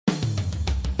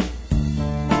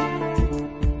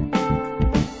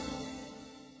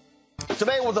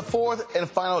Today was the fourth and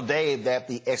final day that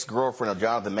the ex-girlfriend of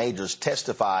Jonathan Majors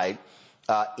testified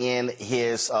in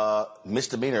his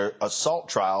misdemeanor assault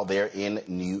trial there in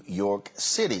New York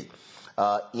City.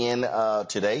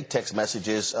 Today, text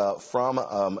messages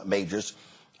from Majors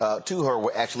to her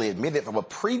were actually admitted from a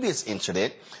previous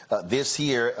incident. This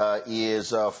here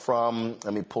is from,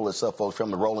 let me pull this up, folks, from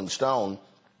the Rolling Stone.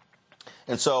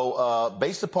 And so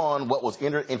based upon what was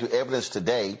entered into evidence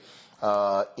today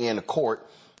in court,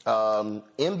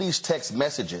 in these text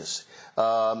messages,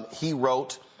 he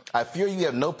wrote, "I fear you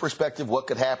have no perspective what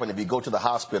could happen if you go to the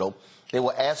hospital. They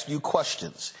will ask you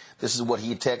questions." This is what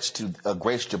he texted to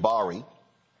Grace Jabbari.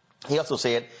 He also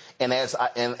said, and as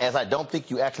I don't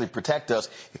think you actually protect us,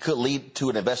 it could lead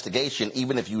to an investigation,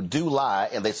 even if you do lie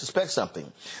and they suspect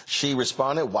something. She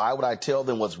responded, "Why would I tell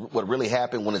them what really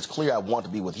happened when it's clear I want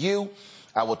to be with you?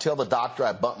 I will tell the doctor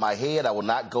I bumped my head. I will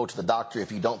not go to the doctor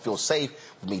if you don't feel safe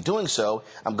with me doing so.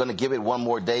 I'm going to give it one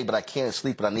more day, but I can't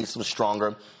sleep and I need some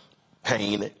stronger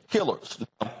pain killers."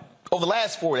 Over the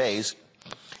last 4 days,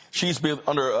 she's been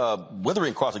under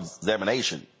withering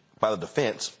cross-examination by the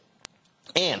defense.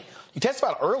 And he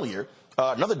testified earlier,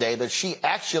 another day, that she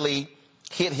actually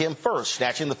hit him first,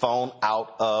 snatching the phone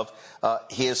out of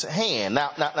his hand.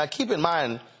 Now, keep in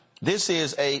mind, this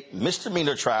is a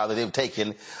misdemeanor trial that they've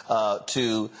taken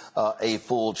to a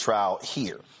full trial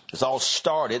here. This all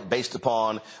started based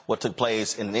upon what took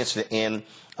place in an incident in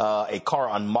a car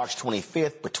on March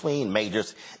 25th between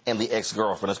Majors and the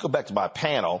ex-girlfriend. Let's go back to my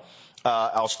panel.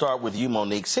 I'll start with you,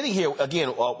 Monique. Sitting here,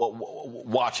 again,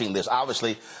 watching this,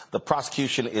 obviously the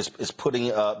prosecution is putting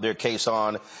their case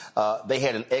on. They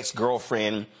had an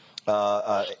ex-girlfriend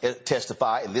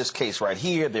testify in this case right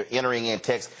here. They're entering in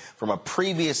text from a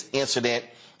previous incident,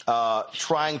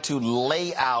 trying to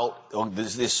lay out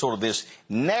this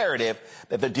narrative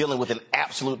that they're dealing with an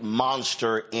absolute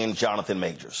monster in Jonathan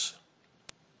Majors.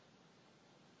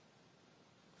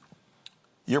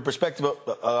 Your perspective,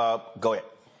 go ahead.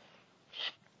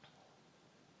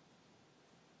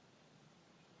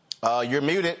 You're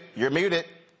muted. You're muted.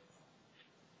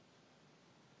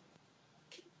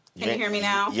 Can you hear me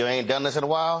now? You ain't done this in a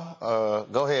while?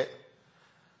 Go ahead.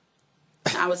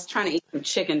 I was trying to eat some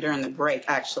chicken during the break,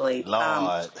 actually.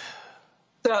 Lord.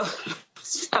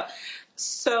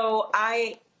 So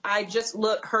I just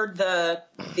heard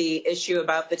the issue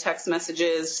about the text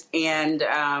messages, and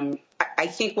I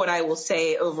think what I will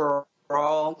say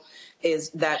overall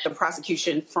is that the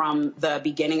prosecution, from the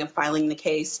beginning of filing the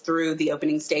case through the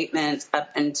opening statements up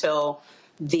until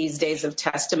these days of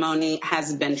testimony,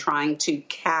 has been trying to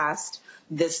cast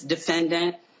this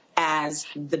defendant as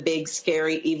the big,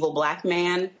 scary, evil black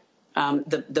man,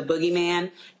 the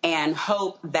boogeyman, and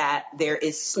hope that there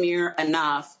is smear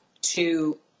enough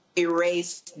to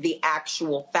erase the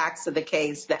actual facts of the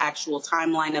case, the actual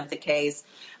timeline of the case,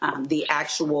 the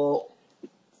actual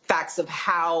facts of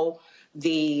how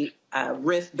the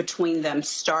rift between them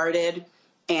started.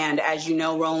 And as you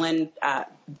know, Roland,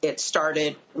 it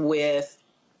started with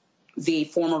the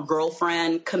former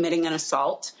girlfriend committing an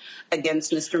assault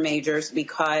against Mr. Majors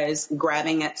because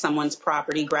grabbing at someone's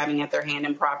property, grabbing at their hand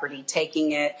and property,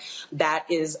 taking it, that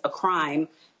is a crime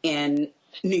in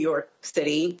New York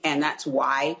City, and that's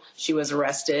why she was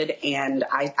arrested. And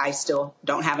I still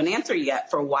don't have an answer yet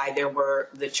for why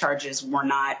the charges were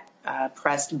not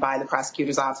pressed by the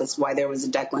prosecutor's office, why there was a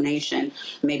declination.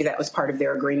 Maybe that was part of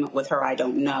their agreement with her. I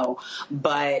don't know.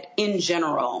 But in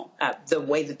general, the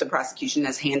way that the prosecution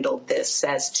has handled this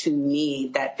says to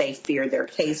me that they fear their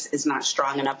case is not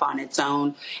strong enough on its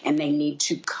own, and they need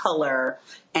to color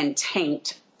and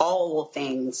taint all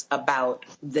things about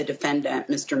the defendant,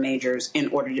 Mr. Majors, in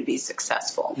order to be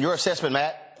successful. Your assessment,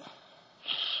 Matt?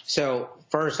 So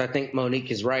first, I think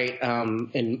Monique is right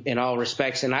in all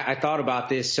respects. And I thought about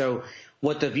this. So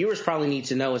what the viewers probably need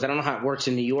to know is, I don't know how it works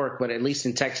in New York, but at least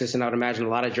in Texas, and I would imagine a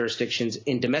lot of jurisdictions,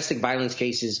 in domestic violence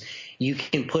cases, you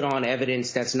can put on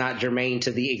evidence that's not germane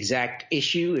to the exact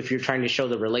issue if you're trying to show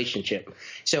the relationship.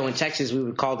 So in Texas, we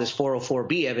would call this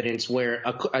 404B evidence, where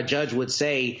a judge would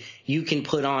say you can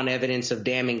put on evidence of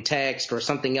damning text or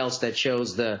something else that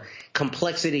shows the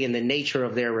complexity and the nature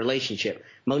of their relationship.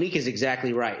 Monique is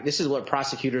exactly right. This is what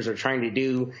prosecutors are trying to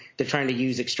do. They're trying to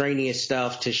use extraneous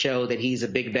stuff to show that he's a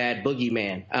big bad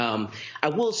boogeyman. I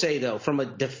will say, though, from a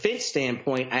defense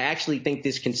standpoint, I actually think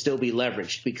this can still be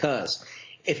leveraged, because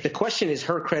if the question is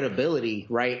her credibility,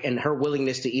 right, and her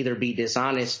willingness to either be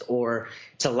dishonest or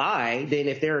to lie, then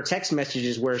if there are text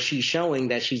messages where she's showing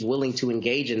that she's willing to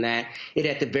engage in that, it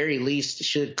at the very least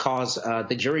should cause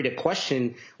the jury to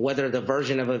question whether the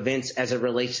version of events as it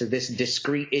relates to this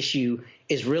discrete issue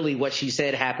is really what she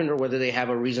said happened, or whether they have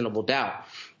a reasonable doubt.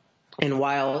 And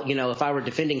while, if I were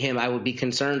defending him, I would be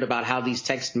concerned about how these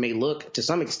texts may look to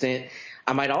some extent,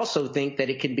 I might also think that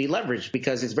it could be leveraged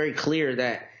because it's very clear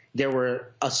that there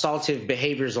were assaultive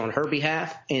behaviors on her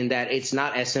behalf and that it's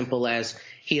not as simple as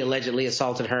he allegedly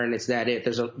assaulted her and it's that it.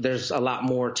 There's a lot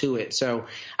more to it. So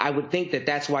I would think that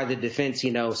that's why the defense,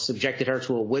 subjected her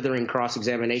to a withering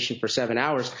cross-examination for 7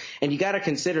 hours. And you got to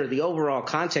consider the overall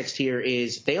context here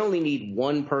is they only need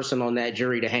one person on that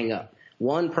jury to hang up.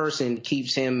 One person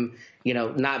keeps him,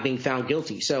 not being found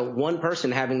guilty. So one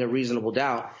person having a reasonable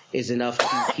doubt is enough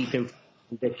to keep him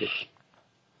convicted.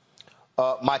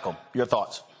 Michael, your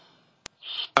thoughts?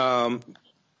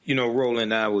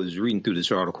 Roland, I was reading through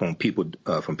this article on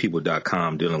from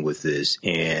people.com dealing with this,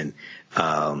 and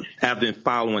I've been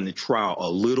following the trial a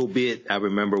little bit. I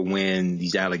remember when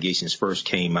these allegations first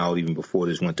came out, even before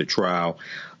this went to trial.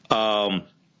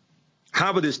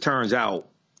 However this turns out,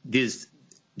 this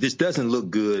doesn't look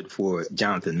good for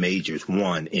Jonathan Majors,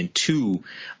 one. And two,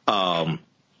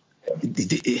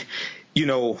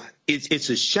 it's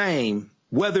a shame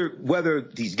whether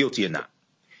he's guilty or not.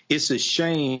 It's a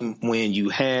shame when you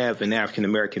have an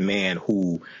African-American man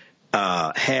who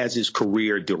has his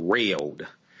career derailed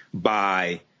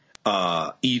by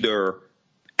either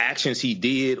actions he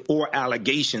did or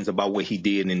allegations about what he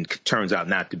did and turns out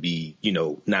not to be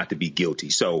guilty.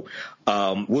 So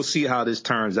we'll see how this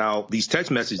turns out. These text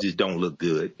messages don't look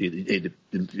good.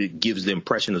 It gives the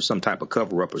impression of some type of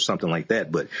cover up or something like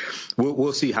that. But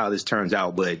we'll see how this turns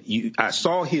out. But I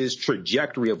saw his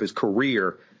trajectory of his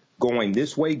career going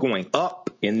this way, going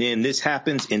up, and then this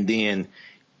happens, and then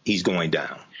he's going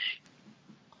down.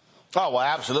 Oh, well,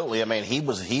 absolutely. I mean, he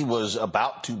was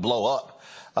about to blow up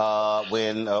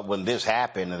when this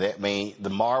happened. I mean, the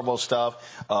Marvel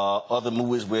stuff, other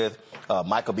movies with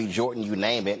Michael B. Jordan, you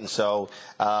name it. And so,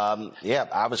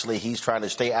 obviously he's trying to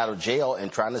stay out of jail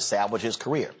and trying to salvage his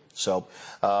career. So,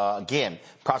 again,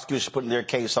 prosecutors putting their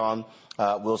case on.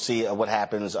 We'll see what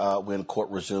happens when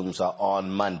court resumes on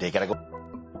Monday. Gotta go.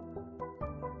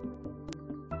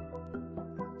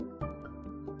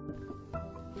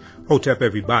 Hotep,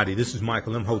 everybody. This is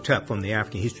Michael M. Hotep from the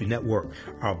African History Network.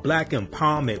 Our Black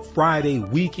Empowerment Friday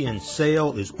weekend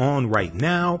sale is on right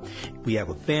now. We have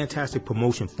a fantastic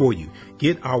promotion for you.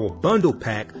 Get our bundle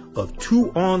pack of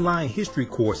 2 online history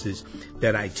courses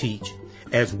that I teach,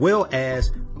 as well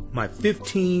as my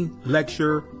 15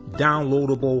 lecture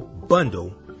downloadable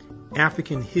bundle,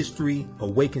 African History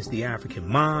Awakens the African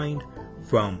Mind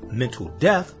from Mental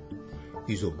Death.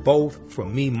 These are both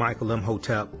from me, Michael M.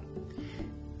 Hotep.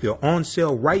 They're on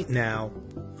sale right now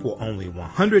for only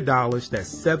 $100.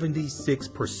 That's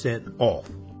 76% off.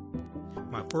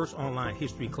 My first online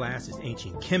history class is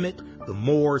Ancient Kemet, the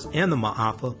Moors, and the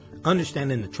Ma'afa,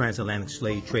 Understanding the Transatlantic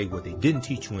Slave Trade, what they didn't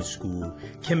teach you in school.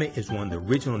 Kemet is one of the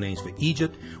original names for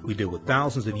Egypt. We deal with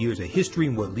thousands of years of history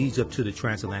and what leads up to the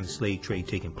transatlantic slave trade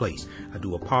taking place. I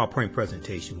do a PowerPoint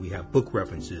presentation. We have book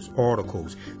references,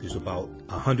 articles. There's about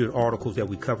 100 articles that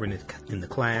we cover in the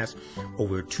class,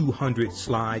 over 200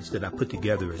 slides that I put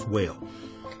together as well.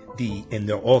 And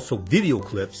there are also video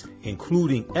clips,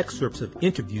 including excerpts of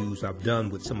interviews I've done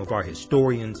with some of our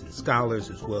historians and scholars,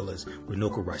 as well as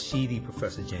Runoko Rashidi,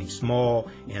 Professor James Small,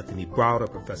 Anthony Browder,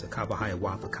 Professor Kabahaya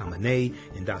Wafa Kamene,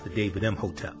 and Dr. David M.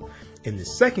 Hotep. In the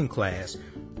second class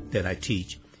that I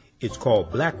teach, it's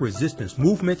called Black Resistance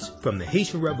Movements from the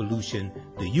Haitian Revolution,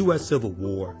 the U.S. Civil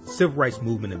War, Civil Rights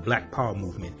Movement, and Black Power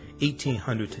Movement,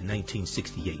 1800 to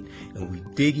 1968. And we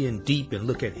dig in deep and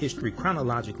look at history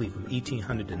chronologically from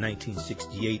 1800 to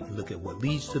 1968 and look at what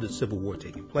leads to the Civil War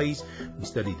taking place. We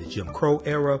study the Jim Crow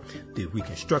era, the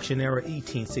Reconstruction era,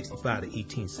 1865 to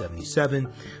 1877,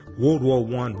 World War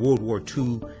I, World War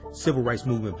II, Civil Rights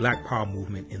Movement, Black Power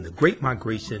Movement, and the Great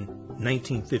Migration,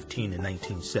 1915 and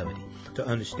 1970. To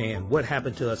understand what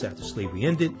happened to us after slavery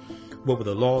ended, what were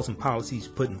the laws and policies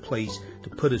put in place to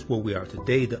put us where we are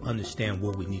today, to understand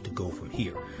where we need to go from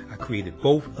here. I created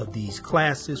both of these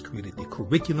classes, created the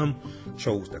curriculum,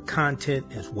 chose the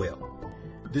content as well.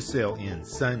 This sale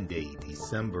ends Sunday,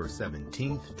 December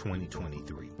 17th,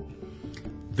 2023.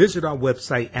 Visit our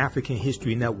website,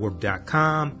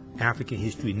 AfricanHistoryNetwork.com,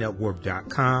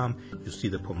 AfricanHistoryNetwork.com. You'll see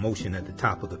the promotion at the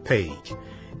top of the page.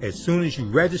 As soon as you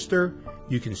register,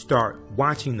 you can start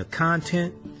watching the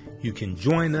content. You can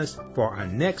join us for our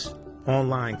next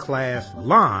online class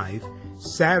live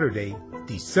Saturday,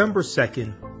 December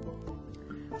 2nd,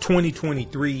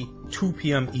 2023, 2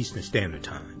 p.m. Eastern Standard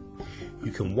Time.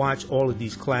 You can watch all of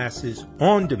these classes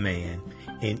on demand,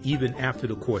 and even after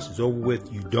the course is over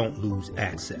with, you don't lose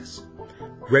access.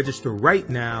 Register right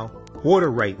now,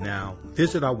 order right now.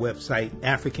 Visit our website,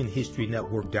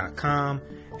 AfricanHistoryNetwork.com,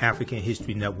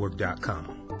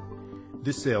 AfricanHistoryNetwork.com.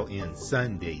 This sale ends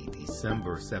Sunday,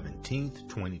 December 17th,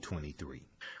 2023.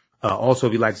 Also,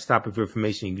 if you'd like to stop it for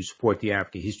information, you can support the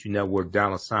African History Network,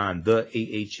 $, the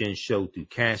AHN Show through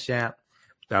Cash App,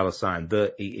 $,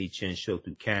 the AHN Show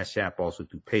through Cash App, also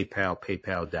through PayPal,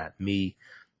 paypal.me/the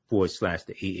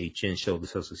AHN Show.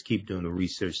 This helps us keep doing the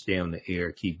research, stay on the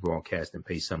air, keep broadcasting,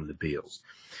 pay some of the bills.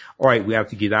 All right, we have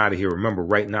to get out of here. Remember,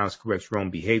 right now is correct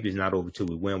wrong behavior is not over till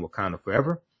we win Wakanda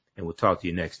forever, and we'll talk to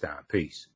you next time. Peace.